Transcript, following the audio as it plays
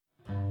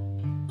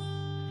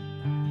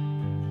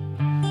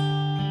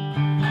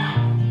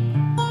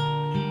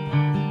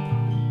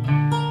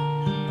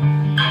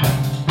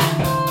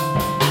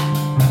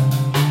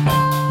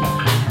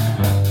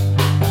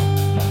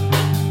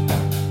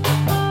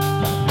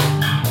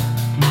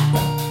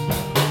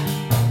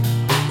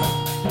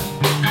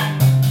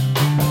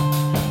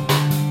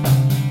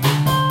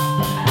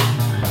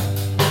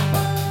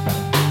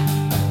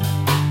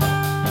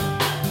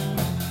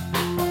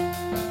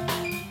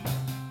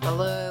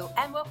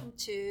welcome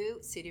to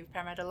City of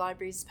Parramatta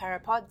Library's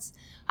Parapods.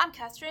 I'm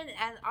Catherine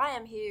and I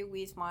am here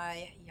with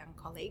my young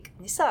colleague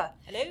Nissa.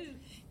 Hello.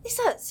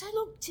 Nissa, so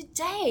look,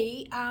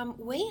 today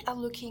we are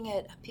looking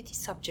at a pithy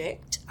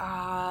subject,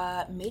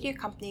 media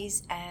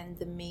companies and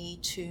the Me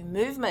Too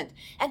movement.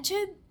 And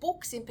two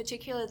books in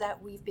particular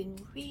that we've been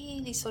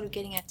really sort of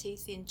getting our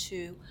teeth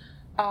into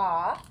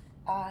are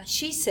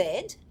She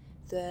Said,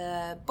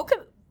 the book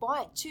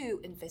by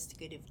two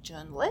investigative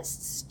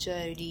journalists,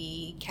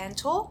 Jodi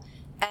Kantor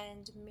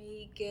and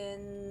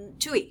Megan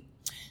Twohey.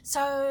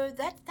 So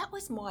that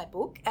was my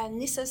book, and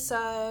Nissa,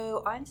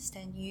 so I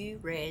understand you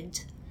read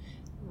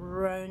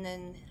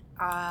Ronan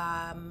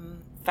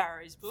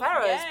Farrow's book.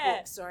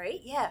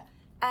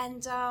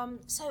 And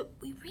so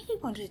we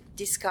really want to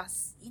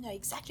discuss,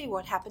 exactly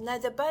what happened. Now,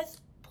 they're both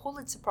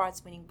Pulitzer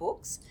Prize winning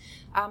books,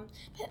 but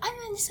I don't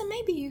know, Nissa,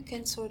 maybe you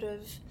can sort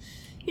of,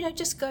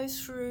 just go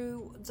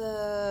through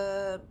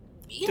the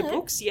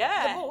books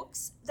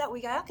that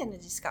we are going to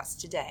discuss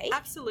today.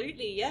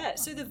 Absolutely, yeah.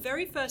 So the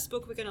very first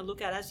book we're going to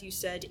look at, as you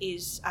said,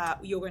 is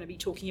you're going to be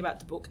talking about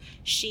the book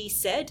She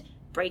Said,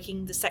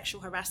 Breaking the Sexual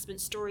Harassment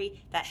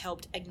Story That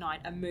Helped Ignite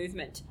a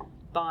Movement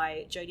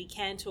by Jodi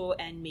Kantor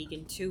and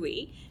Megan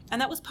Twohey. And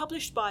that was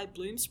published by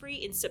Bloomsbury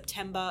in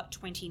September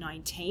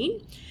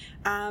 2019.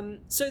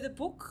 So the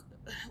book,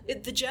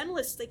 the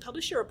journalists, they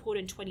published a report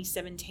in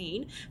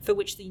 2017 for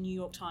which the New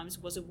York Times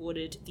was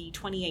awarded the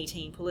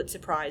 2018 Pulitzer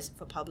Prize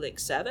for Public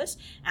Service,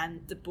 and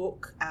the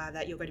book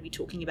that you're going to be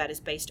talking about is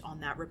based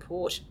on that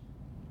report.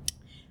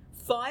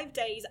 5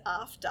 days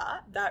after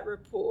that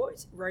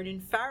report,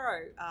 Ronan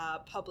Farrow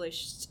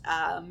published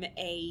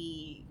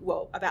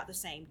about the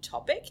same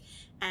topic,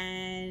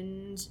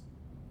 and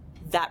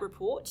that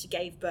report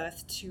gave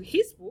birth to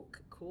his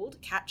book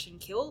called Catch and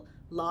Kill: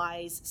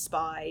 Lies,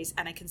 Spies,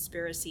 and a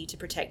Conspiracy to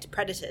Protect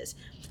Predators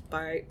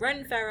by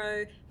Ronan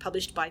Farrow,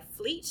 published by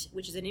Fleet,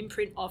 which is an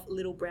imprint of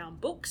Little Brown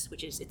Books,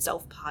 which is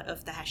itself part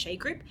of the Hachette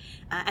Group,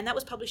 and that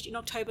was published in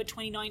October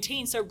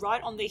 2019, so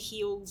right on the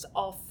heels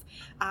of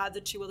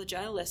the two other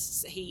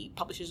journalists. He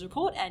published his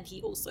report and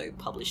he also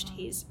published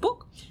his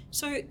book.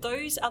 So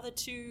those are the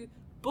two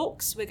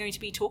books we're going to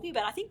be talking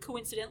about. I think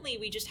coincidentally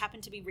we just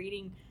happened to be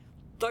reading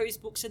those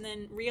books and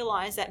then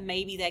realised that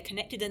maybe they're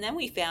connected, and then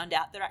we found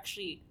out they're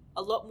actually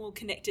a lot more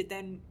connected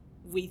than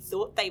we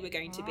thought they were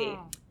going to be.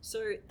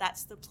 So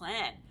that's the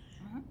plan.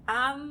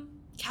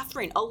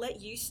 Catherine, I'll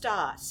let you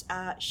start.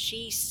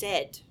 She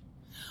Said.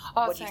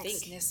 What do you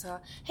think?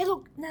 Nissa. Hey,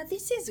 look, now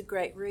this is a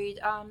great read.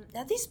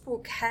 Now this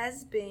book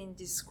has been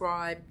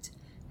described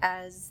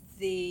as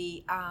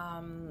the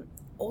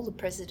All the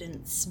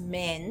President's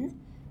Men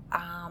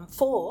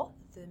for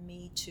the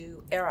Me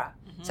Too era.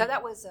 So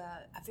that was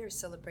a very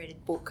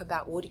celebrated book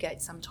about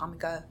Watergate some time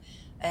ago,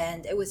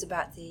 and it was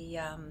about the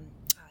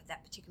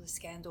that particular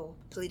scandal,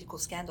 political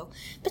scandal.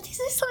 But this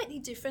is slightly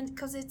different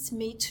because it's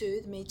Me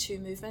Too, the Me Too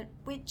movement,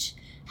 which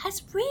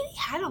has really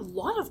had a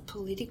lot of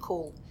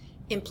political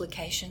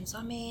implications.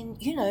 I mean,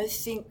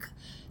 think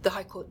the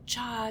High Court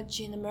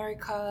judge in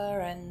America,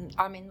 and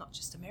I mean, not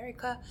just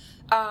America,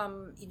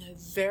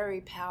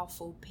 very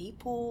powerful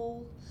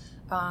people.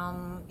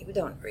 We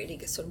don't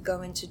really sort of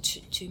go into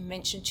to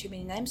mention too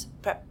many names,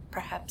 but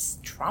perhaps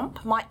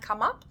Trump might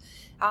come up.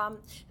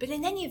 But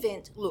in any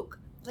event, look,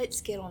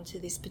 let's get on to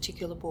this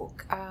particular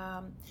book.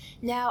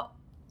 Now,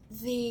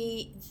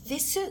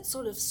 this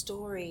sort of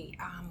story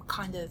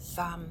kind of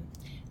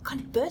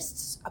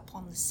bursts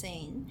upon the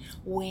scene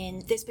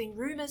when there's been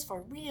rumours for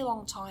a really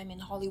long time in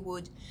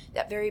Hollywood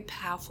that very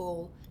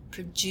powerful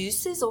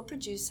producer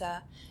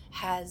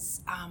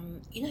has,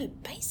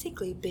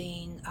 basically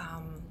been,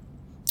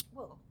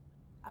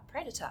 a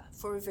predator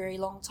for a very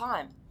long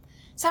time.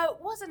 So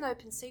it was an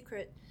open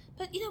secret.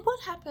 But, what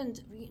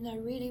happened,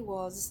 really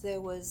was there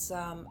was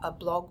a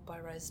blog by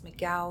Rose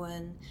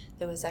McGowan.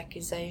 There was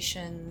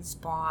accusations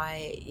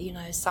by,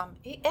 some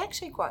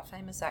actually quite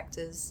famous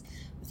actors.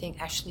 I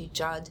think Ashley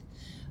Judd,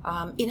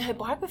 in her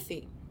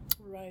biography,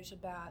 wrote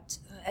about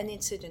an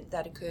incident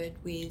that occurred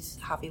with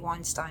Harvey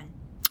Weinstein.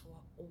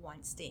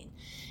 Weinstein.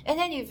 In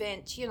any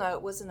event,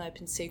 it was an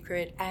open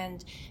secret,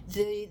 and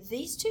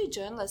these two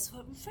journalists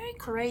were very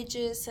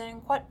courageous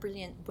and quite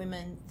brilliant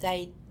women.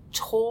 They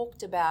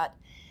talked about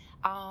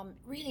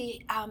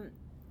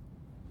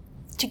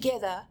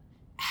together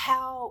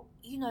how,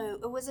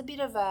 it was a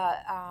bit of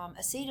a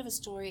seed of a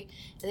story.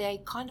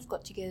 They kind of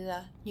got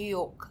together, New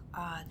York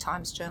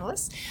Times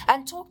journalists,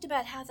 and talked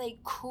about how they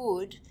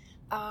could,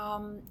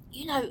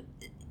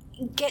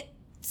 get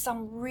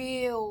some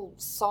real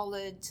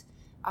solid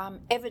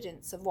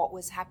evidence of what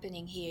was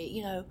happening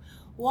here.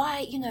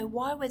 Why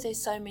were there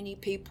so many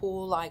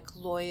people like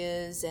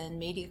lawyers and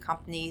media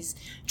companies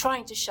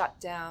trying to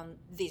shut down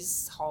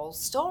this whole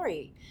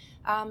story?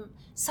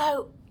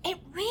 So it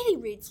really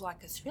reads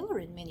like a thriller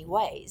in many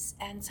ways,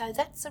 and so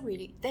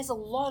there's a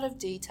lot of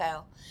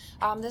detail.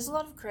 There's a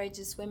lot of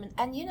courageous women,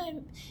 and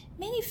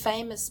many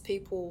famous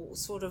people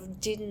sort of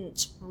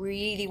didn't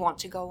really want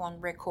to go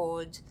on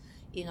record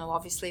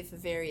obviously for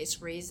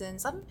various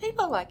reasons.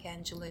 People like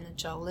Angelina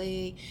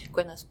Jolie,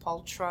 Gwyneth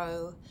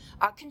Paltrow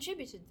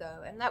contributed,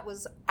 though, and that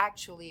was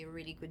actually a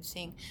really good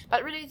thing.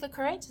 But really the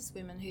courageous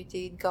women who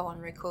did go on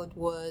record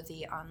were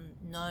the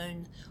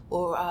unknown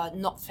or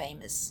not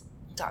famous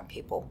type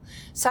people.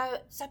 So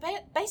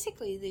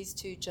basically these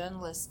two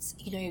journalists,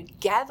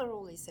 gather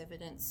all this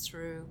evidence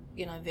through,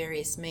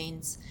 various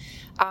means.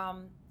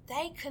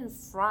 They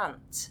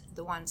confront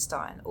the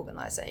Weinstein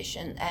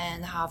organisation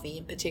and Harvey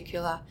in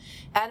particular,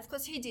 and of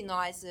course he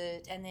denies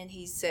it. And then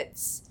he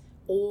sets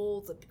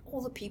all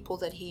the people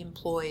that he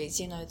employs,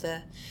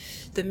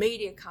 the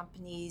media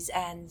companies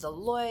and the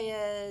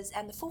lawyers,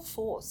 and the full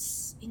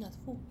force, the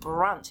full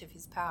brunt of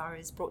his power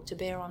is brought to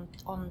bear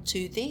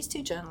onto these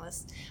two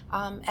journalists,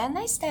 and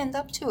they stand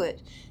up to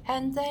it,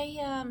 and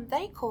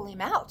they call him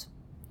out.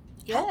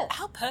 Yeah.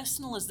 How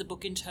personal is the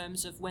book in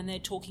terms of when they're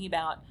talking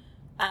about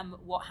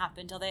what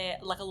happened? Are there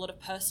like a lot of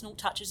personal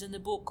touches in the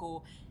book,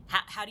 or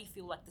how do you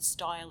feel like the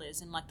style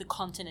is and like the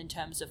content in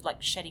terms of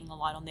like shedding the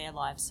light on their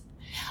lives?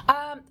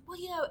 Well,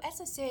 as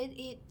I said,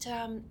 it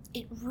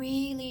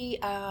really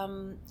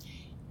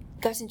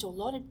goes into a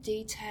lot of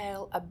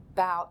detail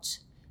about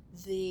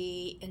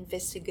the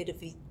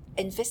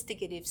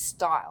investigative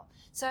style.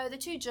 So the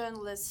two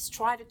journalists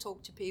try to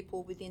talk to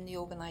people within the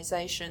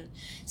organisation.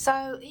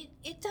 So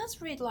it does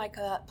read like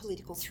a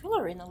political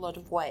thriller in a lot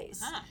of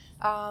ways.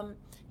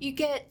 You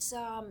get,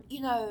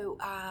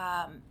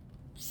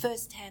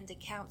 first-hand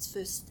accounts,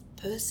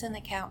 first-person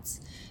accounts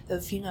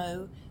of,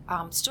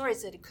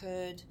 stories that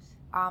occurred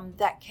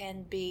that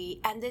can be,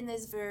 and then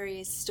there's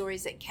various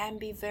stories that can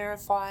be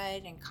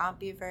verified and can't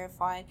be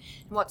verified,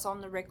 and what's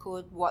on the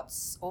record,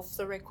 what's off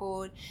the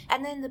record,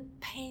 and then the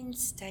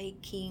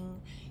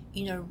painstaking,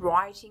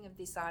 writing of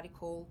this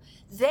article,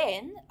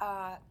 then,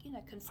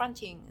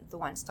 confronting the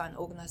Weinstein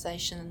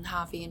organisation and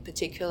Harvey in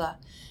particular,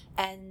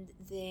 and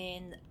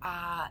then,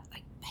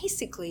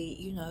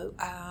 basically,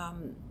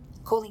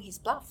 calling his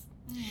bluff.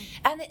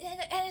 And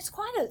it's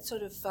quite a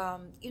sort of,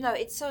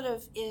 it's sort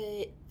of,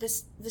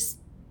 this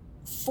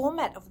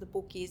format of the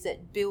book is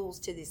it builds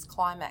to this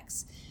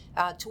climax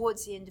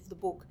towards the end of the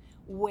book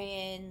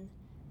when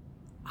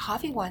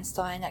Harvey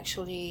Weinstein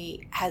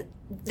actually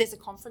there's a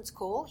conference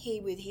call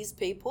here with his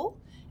people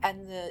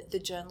and the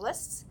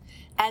journalists,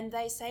 and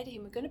they say to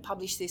him, we're going to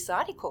publish this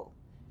article,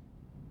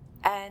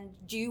 and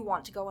do you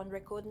want to go on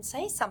record and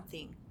say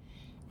something?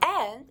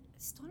 And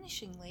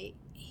astonishingly,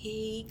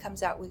 he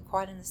comes out with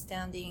quite an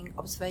astounding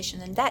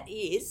observation, and that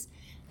is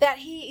that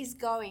he is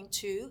going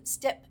to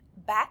step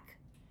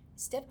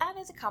out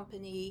of the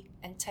company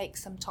and take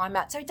some time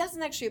out. So he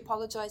doesn't actually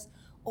apologise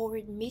or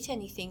admit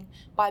anything,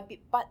 but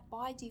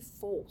by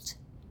default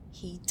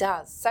he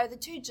does. So the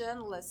two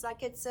journalists,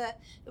 it's a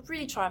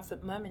really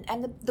triumphant moment,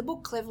 and the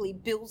book cleverly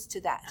builds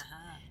to that.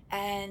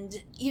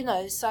 And,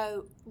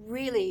 so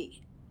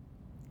really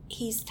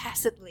he's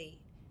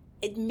tacitly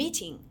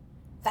admitting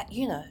that,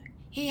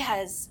 he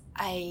has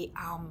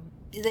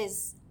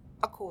there's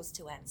a cause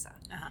to answer.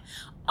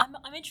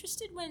 I'm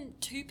interested when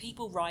two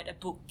people write a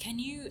book. Can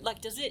you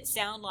does it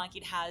sound like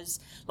it has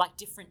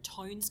different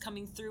tones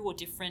coming through, or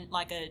different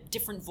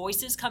different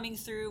voices coming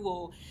through,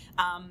 or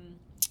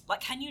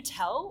can you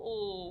tell?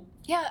 Or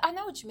yeah, I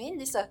know what you mean,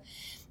 Lisa.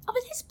 But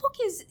this book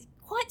is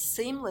quite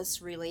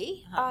seamless,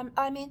 really.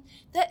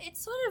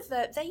 It's sort of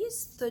they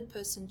use third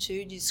person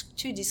to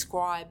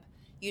describe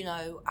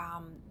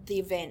the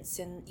events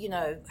and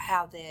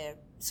how they're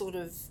sort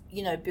of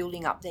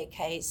building up their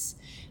case.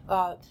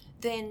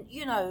 Then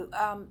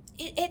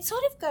it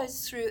sort of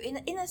goes through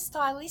in a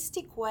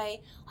stylistic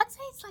way. I'd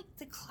say it's like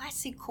the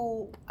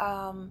classical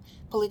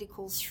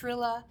political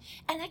thriller.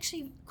 And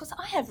actually, because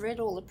I have read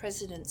All the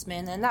President's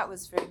Men, and that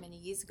was very many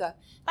years ago,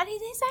 but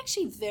it is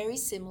actually very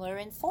similar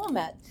in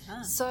format.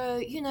 So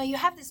you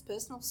have this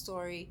personal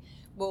story.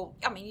 Well,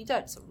 you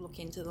don't sort of look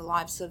into the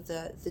lives of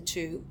the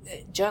two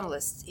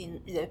journalists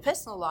in their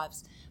personal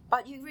lives,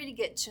 but you really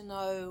get to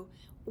know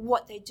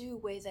what they do,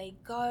 where they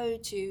go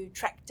to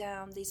track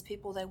down these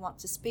people they want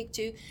to speak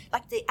to,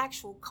 like the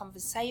actual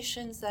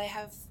conversations they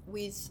have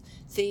with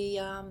the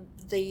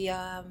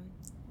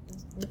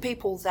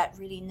people that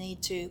really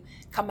need to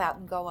come out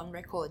and go on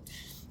record.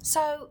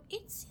 So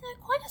it's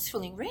quite a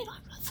thrilling read. I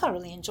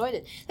thoroughly enjoyed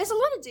it. There's a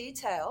lot of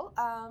detail.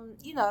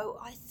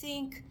 I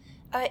think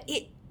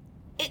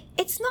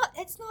it's not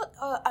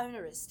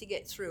onerous to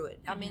get through it.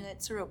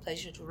 It's a real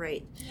pleasure to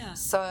read. Yeah.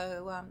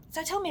 So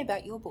tell me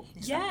about your book,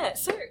 Nissa. Yeah.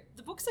 So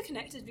the books are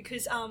connected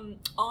because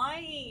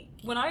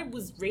when I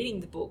was reading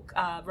the book,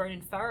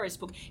 Ronan Farrow's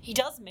book, he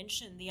does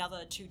mention the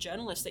other two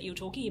journalists that you're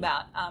talking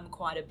about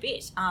quite a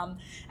bit,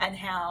 and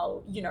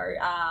how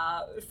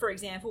for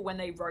example, when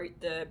they wrote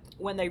their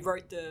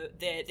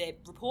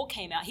report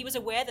came out, he was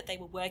aware that they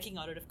were working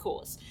on it, of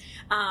course,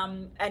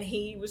 and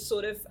he was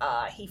sort of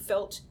he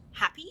felt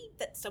happy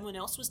that someone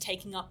else was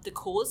taking up the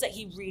cause that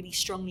he really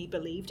strongly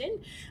believed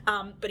in,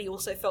 but he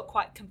also felt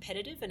quite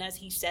competitive, and as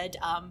he said,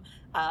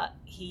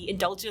 he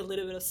indulged in a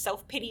little bit of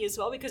self-pity as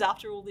well, because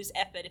after all this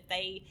effort, if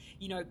they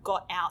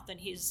got out, then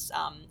his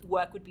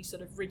work would be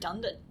sort of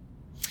redundant.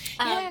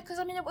 Yeah, because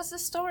I mean, it was the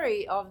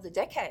story of the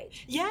decade.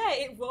 Yeah,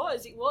 it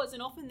was,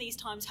 and often these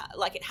times,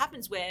 like it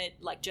happens where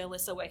like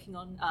journalists are working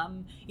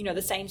on,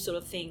 the same sort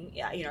of thing,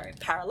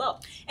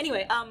 parallel.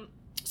 Anyway,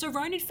 so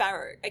Ronan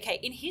Farrow. Okay,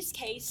 in his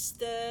case,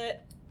 the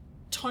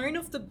tone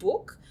of the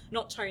book,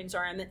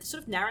 I meant the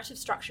sort of narrative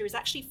structure is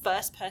actually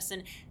first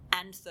person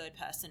and third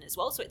person as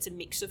well. So it's a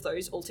mix of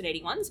those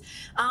alternating ones.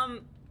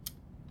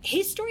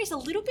 His story is a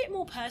little bit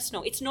more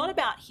personal. It's not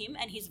about him,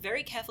 and he's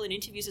very careful in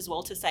interviews as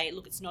well to say,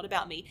 look, it's not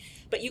about me,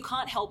 but you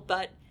can't help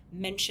but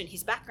mention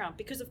his background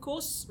because, of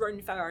course,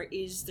 Ronan Farrow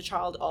is the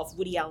child of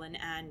Woody Allen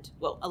and,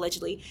 well,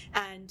 allegedly,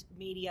 and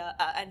Mia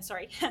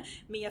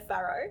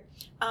Farrow.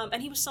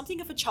 And he was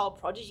something of a child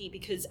prodigy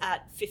because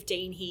at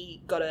 15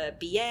 he got a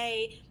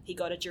BA, he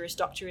got a Juris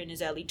Doctor in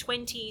his early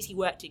 20s, he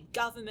worked in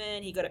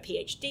government, he got a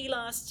PhD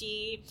last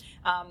year.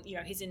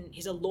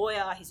 He's a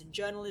lawyer, he's in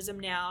journalism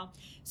now.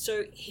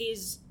 So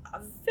he's a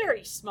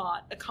very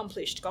smart,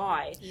 accomplished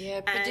guy.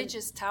 Yeah,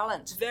 prodigious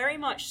talent. Very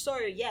much so,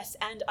 yes.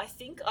 And I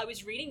think I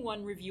was reading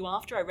one review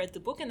after I read the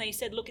book and they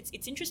said, look,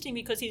 it's interesting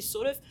because he's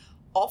sort of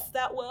off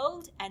that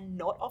world and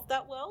not off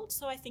that world.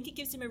 So I think it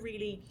gives him a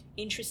really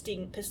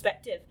interesting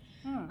perspective.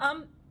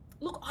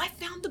 Look, I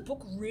found the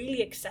book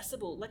really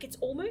accessible. Like it's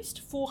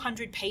almost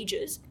 400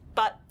 pages,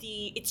 but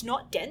it's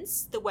not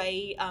dense the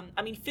way,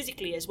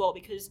 physically as well,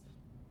 because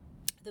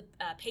the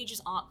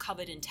pages aren't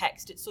covered in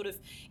text. It sort of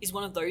is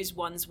one of those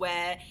ones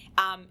where,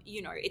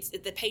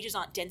 the pages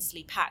aren't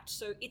densely packed.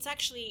 So it's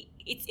actually,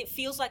 it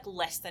feels like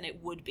less than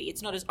it would be.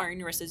 It's not as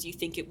onerous as you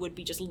think it would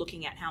be just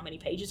looking at how many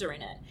pages are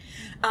in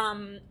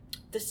it.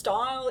 The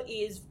style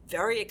is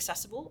very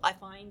accessible. I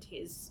find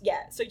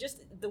so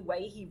just the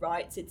way he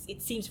writes,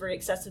 it seems very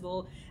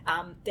accessible.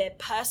 There are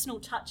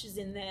personal touches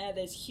in there.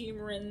 There's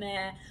humor in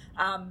there.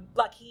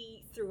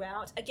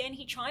 Throughout, again,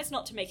 he tries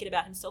not to make it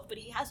about himself, but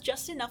he has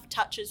just enough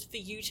touches for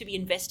you to be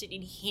invested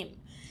in him.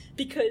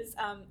 Because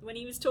when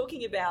he was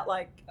talking about,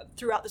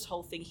 throughout this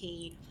whole thing,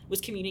 he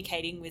was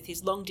communicating with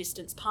his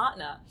long-distance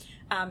partner,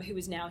 who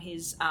is now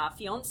his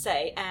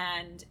fiancé,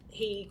 and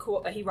he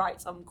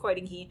writes, I'm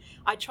quoting here,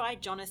 "I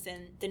tried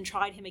Jonathan, then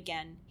tried him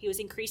again. He was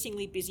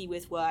increasingly busy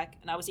with work,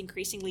 and I was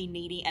increasingly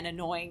needy and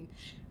annoying."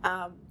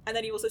 And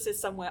then he also says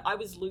somewhere, "I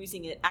was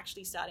losing it,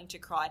 actually starting to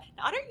cry."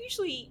 Now, I don't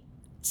usually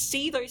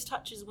see those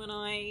touches when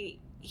I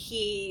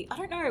hear,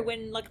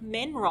 when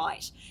men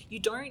write, you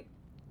don't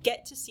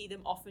get to see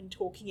them often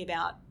talking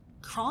about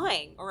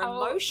crying or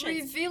emotions.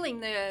 Revealing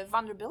their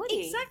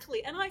vulnerability.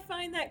 Exactly. And I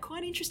find that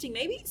quite interesting.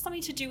 Maybe it's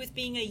something to do with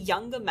being a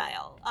younger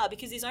male,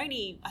 because he's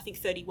only, I think,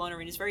 31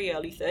 or in his very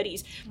early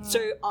 30s.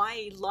 So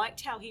I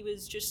liked how he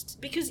was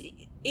because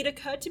it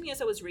occurred to me as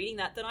I was reading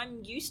that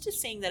I'm used to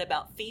seeing that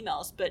about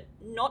females, but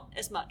not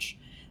as much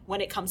when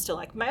it comes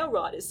to male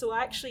writers. So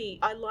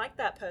I like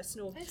that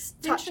personal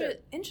touch.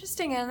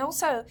 Interesting. And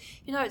also,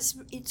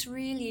 it's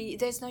really,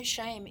 there's no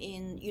shame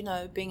in,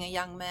 being a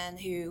young man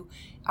who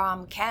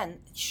can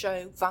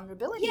show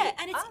vulnerability. Yeah,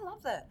 and I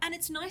love that. And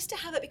it's nice to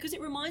have it because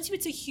it reminds you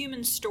it's a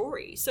human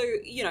story. So,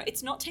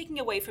 it's not taking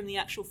away from the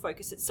actual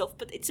focus itself,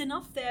 but it's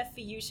enough there for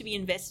you to be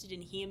invested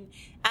in him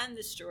and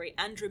the story,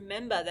 and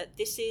remember that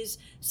this is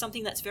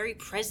something that's very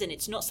present.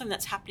 It's not something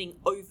that's happening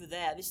over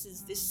there.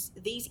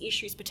 These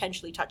issues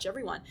potentially touch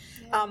everyone.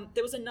 Yeah.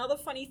 There was another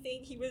funny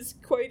thing. He was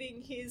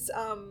quoting his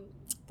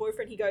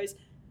boyfriend. He goes,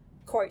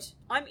 quote,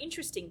 "I'm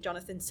interesting,"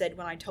 Jonathan said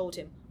when I told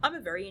him. "I'm a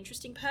very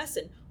interesting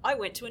person. I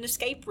went to an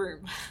escape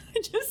room."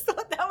 I just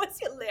thought that was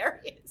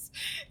hilarious.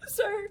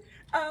 So,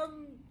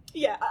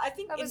 I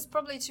think that was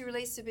probably to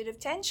release a bit of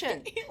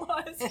tension. It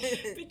was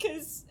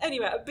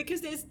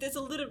because there's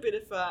a little bit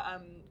of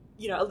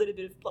a little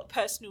bit of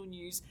personal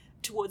news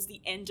towards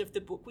the end of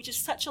the book, which is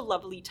such a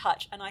lovely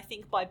touch. And I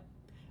think by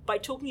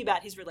talking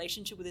about his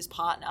relationship with his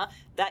partner,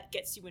 that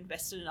gets you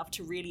invested enough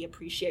to really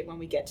appreciate when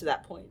we get to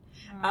that point.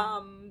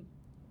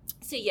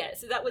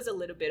 So that was a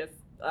little bit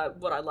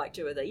of what I liked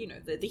over there,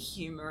 the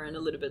humor and a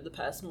little bit of the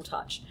personal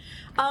touch.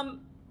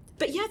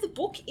 But yeah, the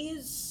book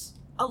is,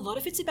 a lot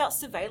of it's about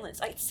surveillance.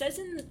 It says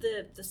in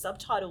the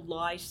subtitle,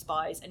 "Lies,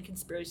 Spies, and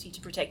Conspiracy to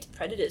Protect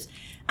Predators."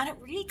 And it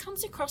really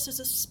comes across as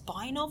a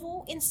spy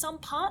novel in some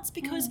parts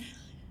because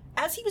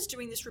as he was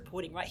doing this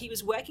reporting, right, he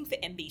was working for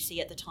NBC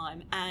at the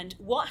time, and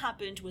what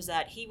happened was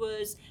that he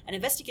was an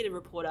investigative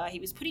reporter. He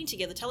was putting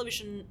together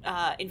television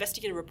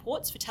investigative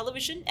reports for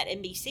television at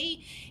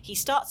NBC. He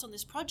starts on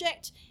this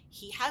project.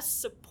 He has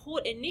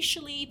support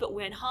initially, but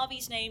when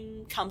Harvey's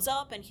name comes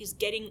up and he's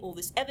getting all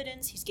this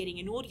evidence, he's getting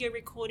an audio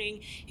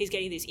recording, he's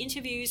getting these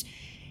interviews,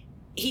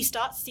 he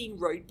starts seeing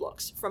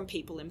roadblocks from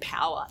people in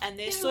power, and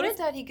they're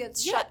that he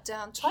gets shut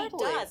down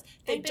totally.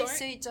 He does.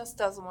 NBC just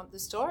doesn't want the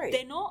story.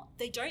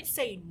 They don't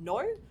say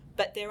no,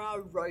 but there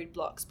are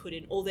roadblocks put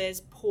in, or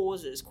there's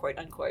pauses, quote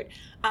unquote.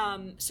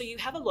 So you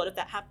have a lot of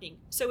that happening.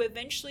 So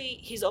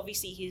eventually, his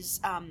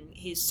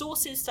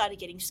sources started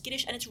getting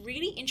skittish, and it's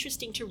really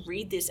interesting to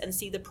read this and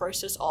see the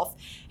process of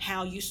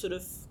how you sort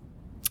of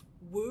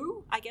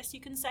woo, I guess you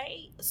can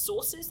say,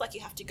 sources.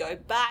 You have to go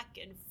back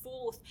and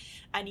forth.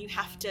 and you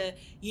have to,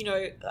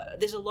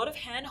 there's a lot of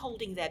hand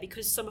holding there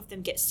because some of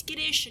them get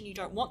skittish and you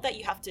don't want that.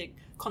 You have to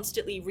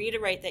constantly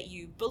reiterate that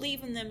you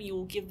believe in them. You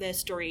will give their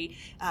story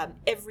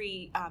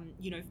every,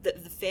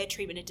 the fair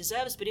treatment it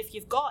deserves. But if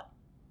you've got,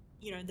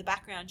 in the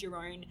background, your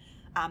own,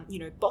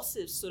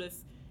 bosses sort of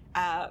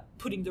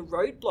putting the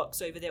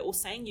roadblocks over there or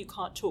saying you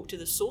can't talk to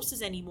the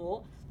sources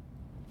anymore,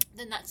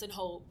 then that's a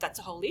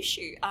whole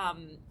issue,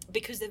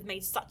 because they've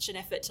made such an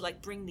effort to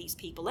like bring these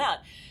people out.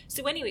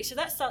 So anyway, so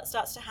that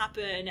starts to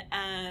happen,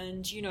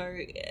 and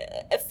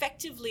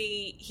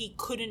effectively he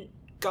couldn't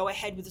go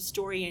ahead with the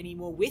story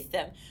anymore with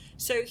them,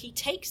 so he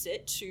takes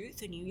it to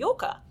the New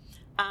Yorker,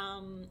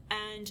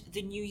 and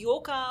the New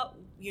Yorker,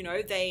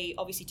 they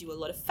obviously do a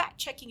lot of fact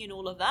checking and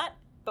all of that.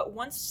 But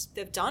once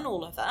they've done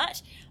all of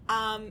that,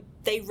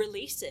 they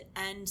release it,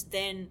 and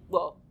then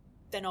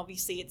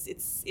obviously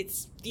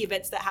it's the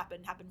events that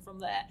happen from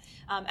there,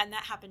 and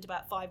that happened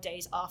about 5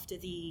 days after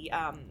the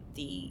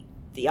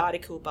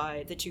article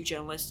by the two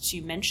journalists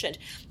you mentioned.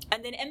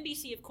 And then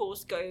NBC, of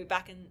course, go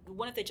back, and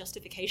one of their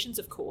justifications,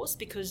 of course,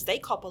 because they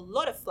cop a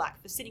lot of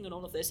flack for sitting on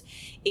all of this,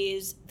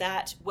 is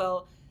that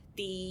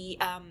the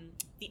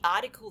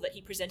article that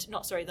he presented,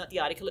 not the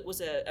article, it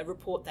was a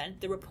report then.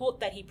 The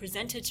report that he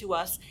presented to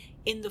us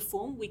in the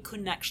form, we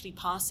couldn't actually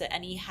pass it,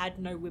 and he had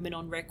no women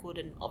on record,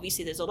 and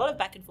obviously there's a lot of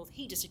back and forth.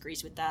 He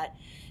disagrees with that.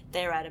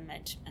 They're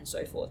adamant, and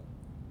so forth.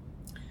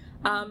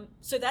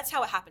 So that's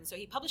how it happened. So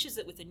he publishes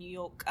it with the New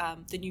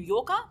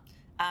Yorker,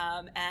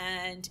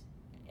 and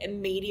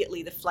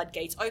immediately the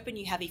floodgates open.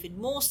 You have even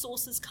more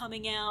sources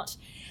coming out.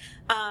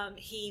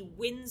 He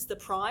wins the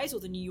prize, or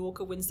the New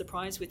Yorker wins the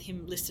prize with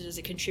him listed as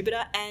a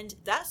contributor, and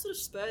that sort of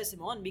spurs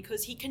him on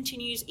because he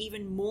continues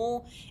even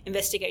more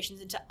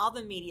investigations into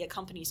other media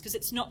companies, because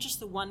it's not just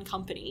the one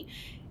company,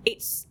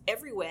 it's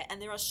everywhere,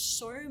 and there are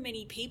so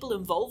many people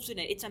involved in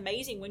it. It's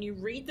amazing. When you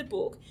read the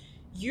book,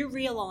 you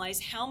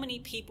realize how many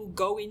people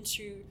go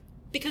into,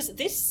 because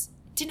this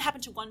didn't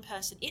happen to one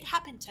person, it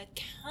happened to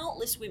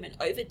countless women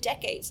over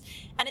decades,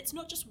 and it's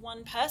not just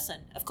one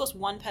person. Of course,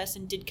 one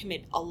person did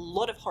commit a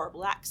lot of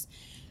horrible acts,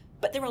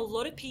 but there are a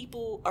lot of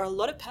people, or a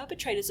lot of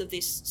perpetrators of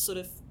this sort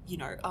of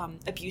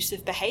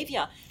abusive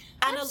behavior.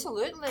 And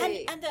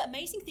absolutely. And the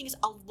amazing thing is,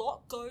 a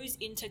lot goes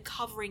into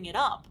covering it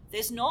up.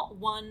 There's not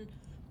one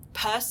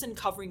person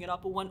covering it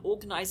up or one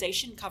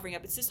organization covering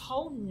up. It's this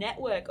whole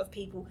network of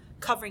people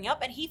covering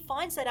up, and he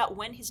finds that out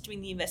when he's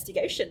doing the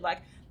investigation.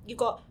 Like, you've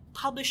got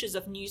publishers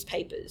of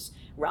newspapers,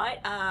 right?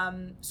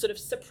 Sort of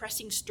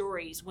suppressing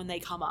stories when they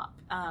come up.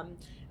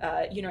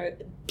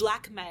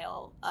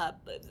 Blackmail.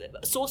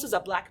 Sources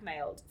are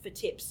blackmailed for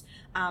tips.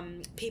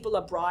 People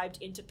are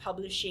bribed into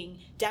publishing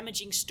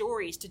damaging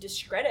stories to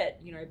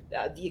discredit,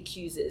 the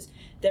accusers.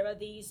 There are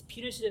these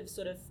punitive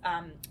sort of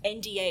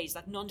NDAs,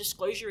 like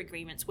non-disclosure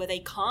agreements, where they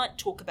can't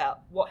talk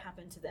about what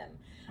happened to them.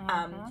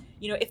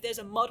 If there's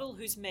a model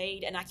who's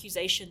made an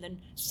accusation,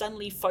 then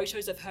suddenly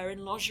photos of her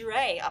in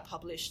lingerie are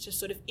published to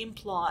sort of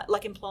imply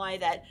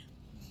that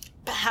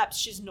perhaps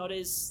she's not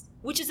as,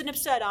 which is an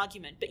absurd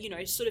argument, but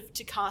sort of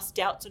to cast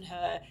doubts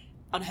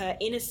on her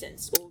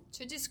innocence, or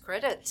to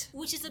discredit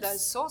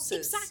those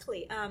sources.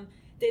 Exactly.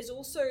 There's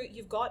also,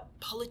 you've got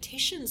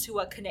politicians who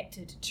are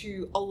connected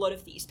to a lot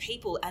of these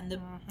people, and the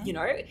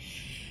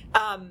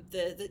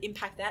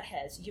impact that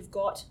has. You've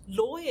got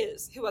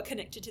lawyers who are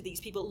connected to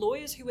these people,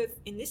 lawyers who have,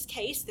 in this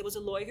case, there was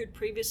a lawyer who'd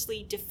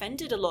previously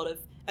defended a lot of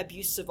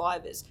abuse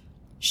survivors.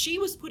 She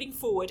was putting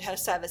forward her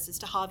services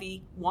to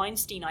Harvey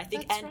Weinstein, I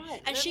think. That's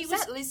right. And was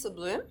that Lisa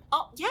Bloom?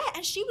 Oh, yeah,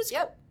 and she was...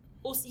 Yep.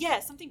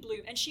 Something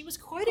Bloom, and she was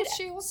quoted. Well,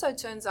 she also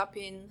turns up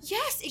in.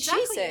 Yes,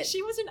 exactly.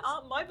 She was in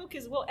my book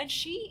as well, and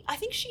I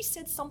think she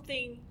said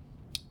something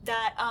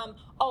that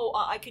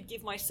I could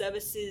give my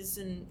services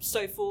and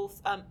so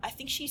forth. I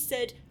think she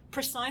said,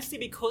 precisely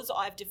because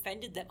I've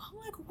defended them. I'm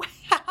like,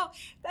 wow,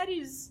 that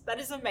is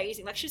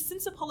amazing. Like, she's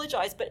since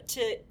apologized, but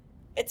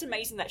it's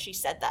amazing that she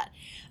said that.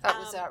 That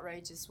was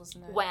outrageous,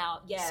 wasn't it?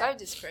 Wow, yeah. So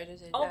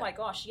discredited. Oh my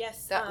gosh,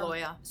 yes. That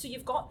lawyer. So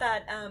you've got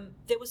that,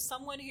 there was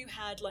someone who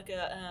had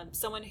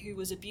someone who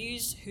was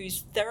abused,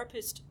 whose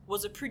therapist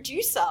was a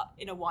producer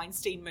in a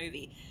Weinstein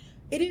movie.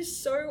 It is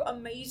so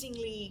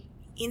amazingly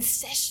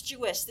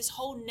incestuous, this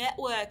whole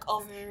network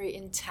of... Very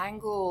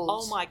entangled.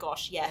 Oh my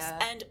gosh, yes.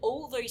 Yeah. And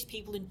all those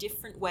people in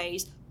different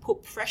ways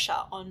put pressure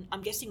on,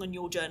 I'm guessing on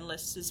your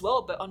journalists as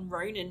well, but on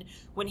Ronan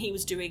when he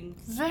was doing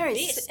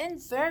this.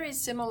 And very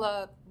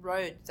similar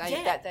road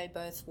that they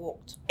both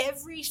walked.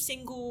 Every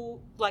single,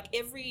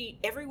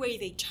 every way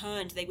they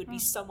turned, they would be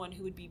someone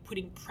who would be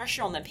putting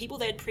pressure on them. People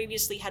they had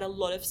previously had a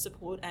lot of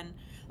support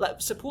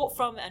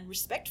from and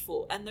respect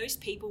for. And those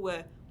people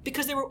were,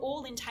 because they were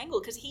all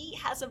entangled, because he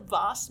has a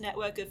vast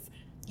network of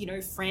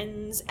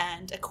friends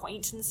and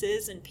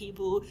acquaintances and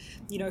people,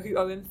 who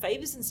owe him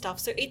favors and stuff.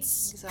 So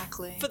it's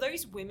exactly for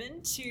those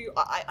women to,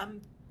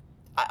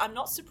 I'm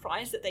not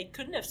surprised that they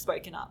couldn't have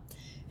spoken up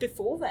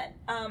before then.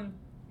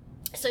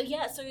 So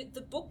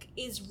the book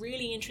is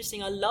really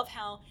interesting. I love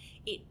how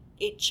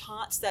it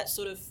charts that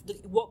sort of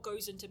what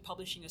goes into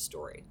publishing a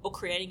story or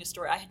creating a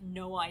story. I had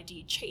no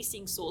idea,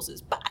 chasing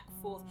sources back,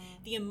 forth,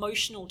 the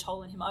emotional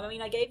toll on him. I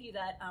mean, I gave you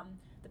that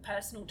the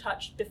personal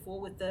touch before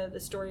with the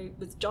story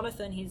with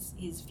Jonathan,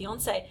 his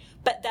fiance,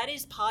 but that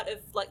is part of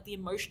like the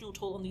emotional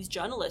toll on these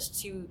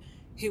journalists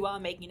who are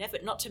making an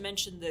effort, not to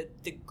mention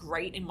the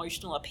great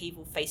emotional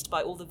upheaval faced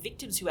by all the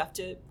victims who have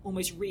to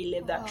almost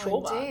relive that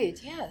trauma. Indeed,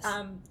 yes.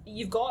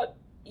 You've got,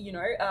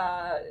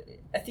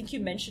 I think you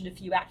mentioned a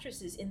few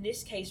actresses. In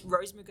this case,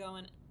 Rose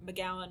McGowan,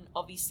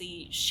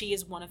 obviously, she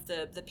is one of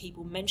the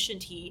people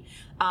mentioned here.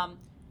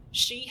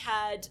 She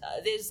had,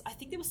 I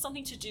think there was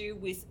something to do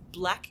with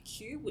Black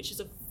Q, which is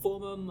a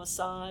former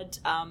Mossad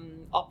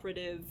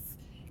operative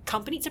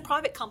company. It's a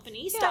private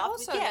company. Yeah,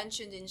 also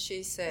mentioned in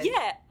She Said.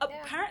 Yeah,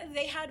 apparently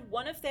they had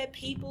one of their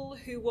people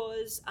who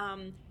was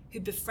who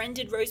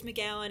befriended Rose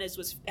McGowan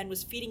and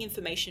was feeding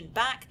information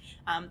back.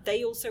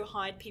 They also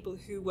hired people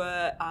who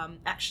were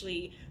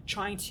actually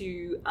trying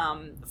to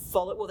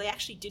follow. Well, they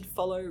actually did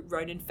follow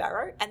Ronan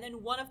Farrow, and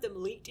then one of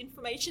them leaked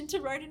information to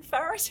Ronan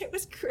Farrow. So it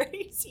was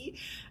crazy.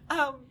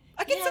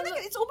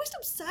 It's almost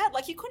absurd.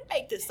 Like, you couldn't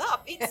make this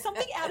up. It's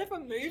something out of a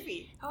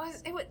movie.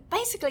 It was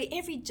basically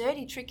every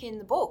dirty trick in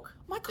the book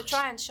to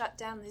try and shut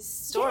down this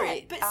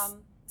story. Yeah, but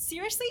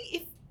seriously,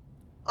 if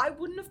I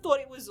wouldn't have thought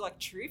it was like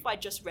true if I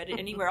just read it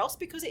anywhere else,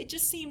 because it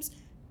just seems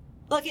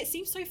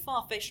so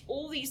far-fetched.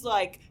 All these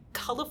like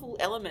colourful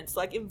elements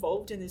like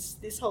involved in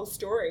this whole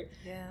story.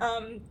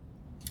 Yeah.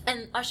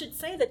 And I should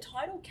say the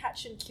title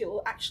 "Catch and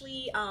Kill"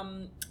 actually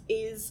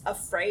is a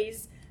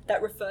phrase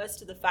that refers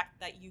to the fact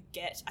that you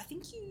get, I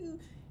think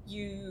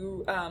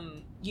you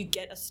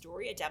get a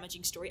story, a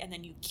damaging story, and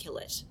then you kill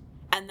it,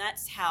 and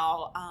that's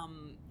how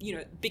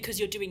because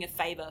you're doing a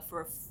favour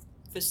for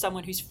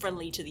someone who's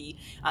friendly to the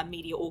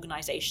media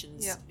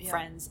organisations,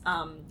 friends.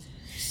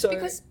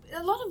 Because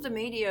a lot of the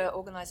media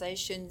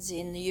organisations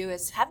in the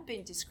US have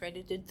been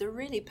discredited, the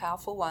really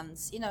powerful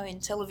ones, in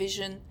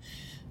television,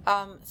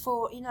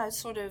 for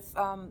sort of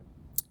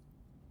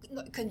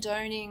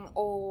condoning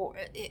or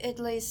at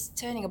least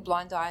turning a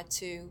blind eye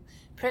to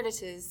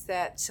predators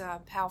that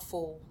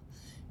powerful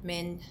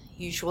men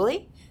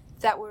usually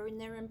that were in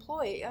their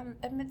employ.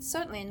 It's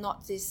certainly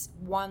not this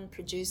one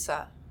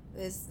producer.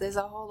 There's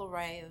a whole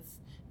array of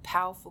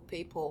powerful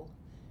people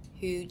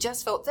who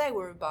just felt they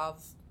were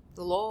above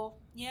the law,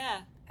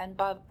 and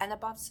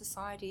above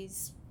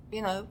society's,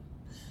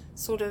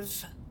 sort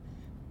of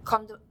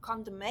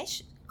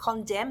condemnation.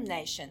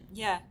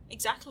 Yeah,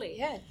 exactly.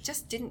 Yeah,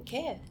 just didn't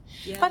care.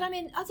 Yeah. But I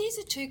mean, these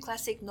are two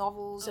classic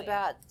novels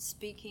about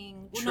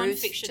speaking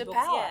truth to books,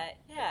 power.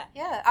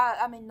 Yeah.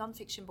 I mean,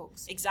 non-fiction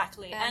books.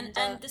 Exactly. And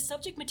the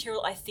subject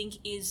material, I think,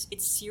 it's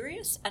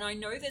serious. And I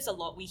know there's a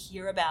lot we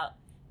hear about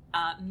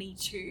Me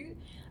Too,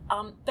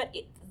 but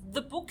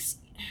the books,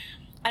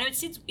 I know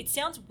it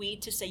sounds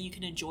weird to say you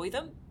can enjoy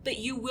them, but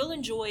you will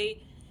enjoy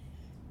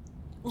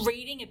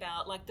reading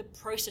about like the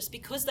process,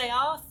 because they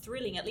are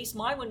thrilling. At least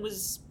my one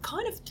was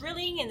kind of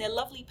thrilling, and they're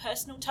lovely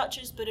personal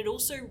touches, but it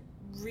also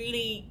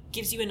really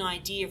gives you an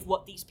idea of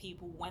what these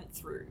people went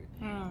through,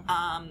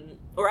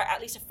 or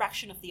at least a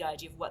fraction of the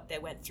idea of what they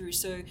went through.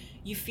 So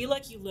you feel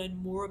like you learn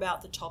more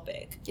about the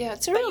topic. Yeah,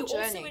 it's a real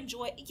journey. But you also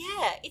enjoy.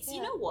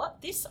 You know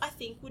what? This I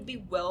think would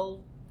be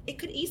it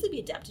could easily be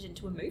adapted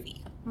into a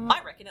movie.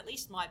 I reckon, at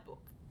least my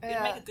book.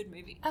 It'd make a good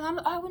movie.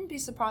 And I wouldn't be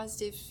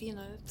surprised if,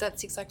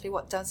 that's exactly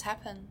what does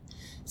happen.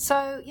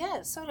 So,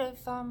 sort of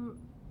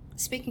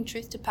speaking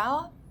truth to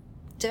power,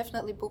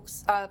 definitely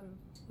books,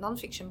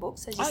 non-fiction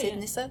books, as you said,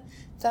 Nissa,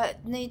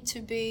 that need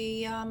to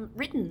be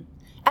written.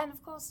 And,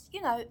 of course,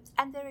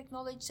 and they're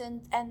acknowledged,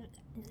 and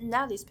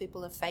now these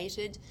people are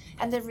feted,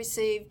 and they've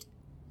received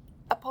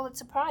a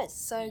Pulitzer Prize.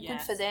 So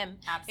good for them.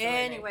 Absolutely.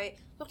 Anyway,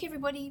 look,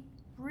 everybody,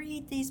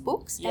 read these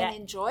books and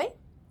enjoy.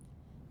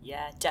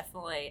 Yeah,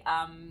 definitely.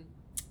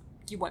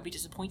 You won't be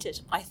disappointed,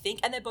 I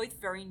think. And they're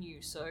both very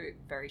new, so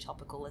very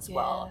topical as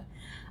well.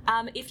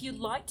 If you'd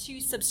like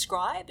to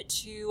subscribe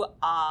to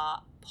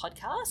our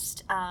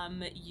podcast,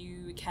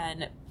 you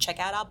can check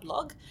out our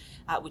blog,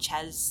 which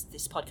has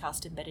this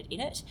podcast embedded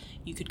in it.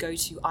 You could go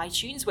to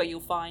iTunes, where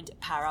you'll find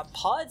Para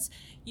Pods.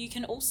 You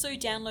can also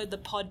download the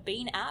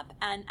Podbean app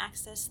and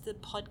access the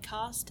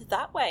podcast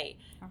that way.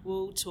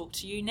 We'll talk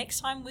to you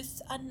next time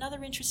with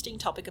another interesting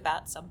topic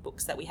about some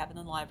books that we have in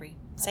the library.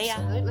 See ya.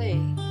 Absolutely.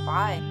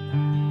 Bye.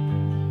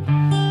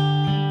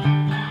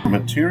 The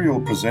material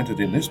presented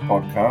in this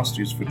podcast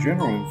is for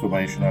general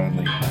information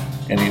only.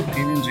 Any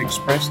opinions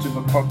expressed in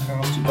the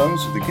podcast are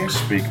those of the guest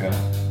speaker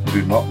and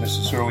do not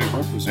necessarily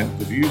represent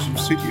the views of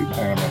City of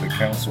Parramatta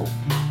Council.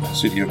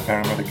 City of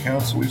Parramatta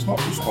Council is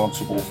not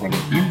responsible for any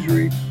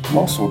injury,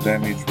 loss or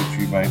damage which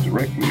you may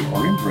directly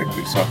or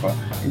indirectly suffer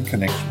in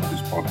connection with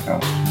this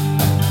podcast.